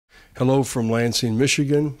Hello from Lansing,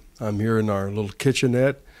 Michigan. I'm here in our little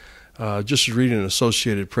kitchenette. Just reading an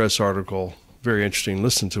Associated Press article. Very interesting.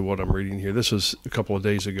 Listen to what I'm reading here. This was a couple of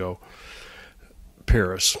days ago.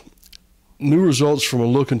 Paris. New results from a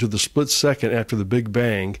look into the split second after the Big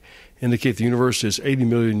Bang indicate the universe is 80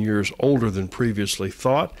 million years older than previously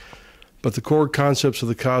thought, but the core concepts of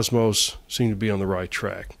the cosmos seem to be on the right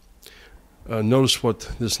track. Notice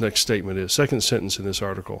what this next statement is. Second sentence in this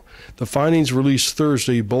article. The findings released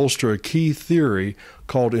Thursday bolster a key theory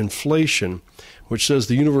called inflation, which says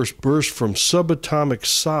the universe burst from subatomic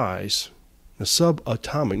size. Now,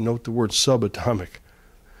 subatomic, note the word subatomic.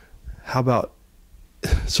 How about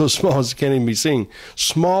so small as it can't even be seen?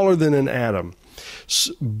 Smaller than an atom.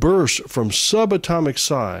 Burst from subatomic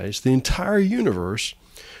size, the entire universe,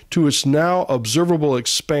 to its now observable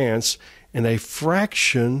expanse in a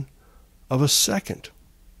fraction of a second.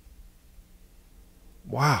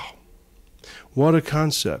 Wow. What a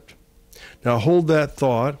concept. Now hold that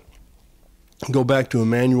thought. Go back to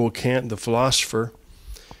Immanuel Kant, the philosopher,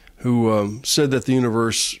 who said that the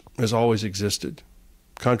universe has always existed,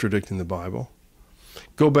 contradicting the Bible.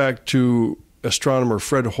 Go back to astronomer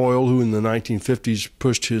Fred Hoyle, who in the 1950s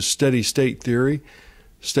pushed his steady state theory,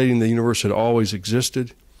 stating the universe had always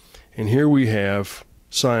existed. And here we have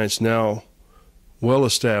science now well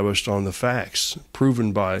established on the facts,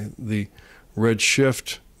 proven by the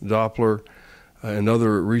redshift, Doppler, and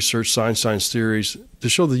other research, Einstein's theories, to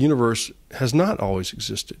show the universe has not always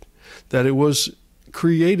existed, that it was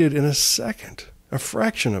created in a second, a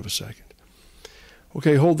fraction of a second.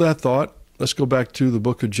 Okay, hold that thought. Let's go back to the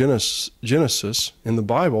book of Genesis in the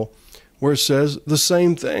Bible, where it says the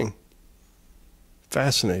same thing.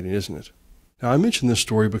 Fascinating, isn't it? Now, I mention this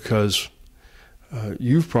story because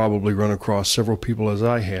you've probably run across several people, as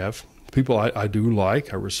I have, people I do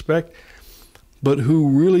like, I respect, but who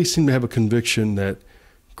really seem to have a conviction that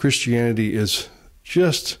Christianity is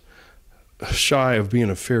just shy of being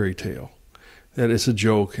a fairy tale, that it's a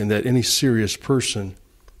joke, and that any serious person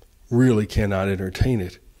really cannot entertain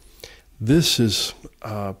it. This is,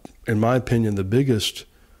 in my opinion, the biggest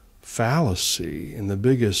fallacy and the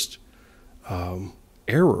biggest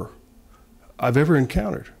error I've ever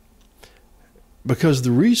encountered, because the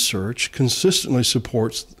research consistently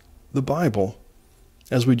supports the Bible,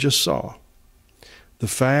 as we just saw. The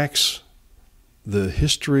facts, the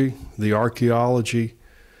history, the archaeology,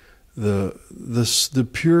 the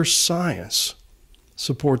pure science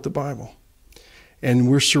support the Bible. And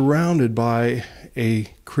we're surrounded by a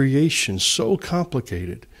creation so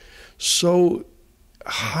complicated, so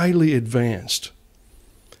highly advanced,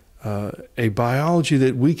 a biology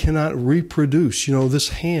that we cannot reproduce. You know, this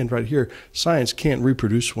hand right here, science can't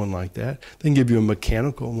reproduce one like that. They can give you a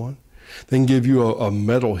mechanical one. They can give you a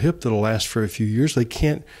metal hip that'll last for a few years. They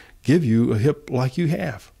can't give you a hip like you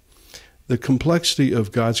have. The complexity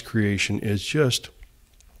of God's creation is just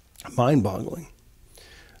mind-boggling.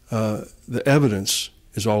 The evidence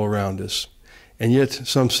is all around us. And yet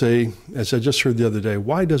some say, as I just heard the other day,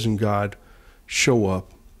 why doesn't God show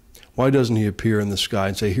up? Why doesn't he appear in the sky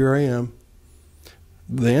and say, here I am?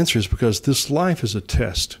 The answer is because this life is a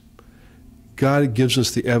test. God gives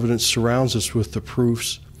us the evidence, surrounds us with the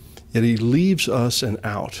proofs, yet he leaves us an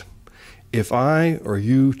out. If I or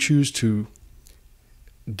you choose to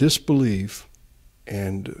disbelieve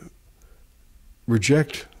and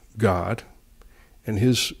reject God and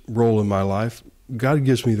his role in my life, God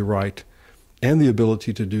gives me the right and the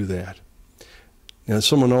ability to do that. And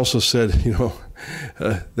someone also said,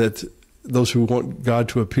 that those who want God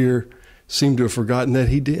to appear seem to have forgotten that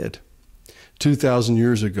he did. 2,000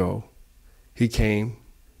 years ago, he came,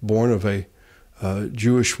 born of a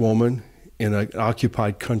Jewish woman in an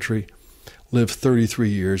occupied country, lived 33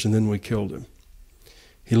 years, and then we killed him.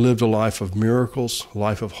 He lived a life of miracles, a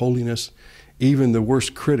life of holiness. Even the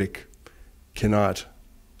worst critic cannot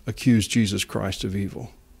accuse Jesus Christ of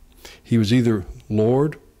evil. He was either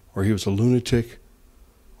Lord, or he was a lunatic,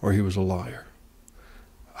 or he was a liar.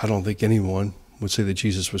 I don't think anyone would say that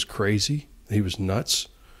Jesus was crazy, that he was nuts.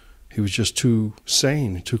 He was just too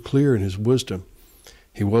sane, too clear in his wisdom.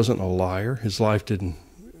 He wasn't a liar. His life didn't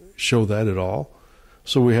show that at all.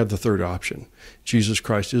 So we have the third option. Jesus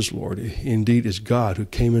Christ is Lord. He indeed is God who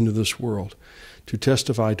came into this world to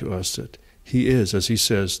testify to us that he is, as he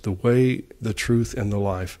says, the way, the truth, and the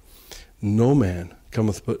life. No man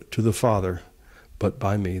cometh to the Father but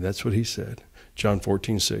by me. That's what he said. John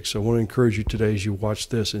 14:6. So I want to encourage you today as you watch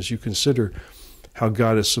this, as you consider how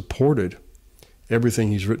God has supported everything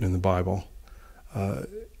he's written in the Bible,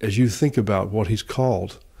 as you think about what he's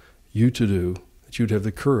called you to do, that you'd have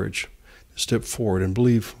the courage to step forward and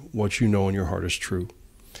believe what you know in your heart is true.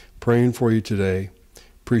 Praying for you today.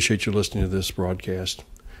 Appreciate you listening to this broadcast.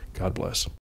 God bless.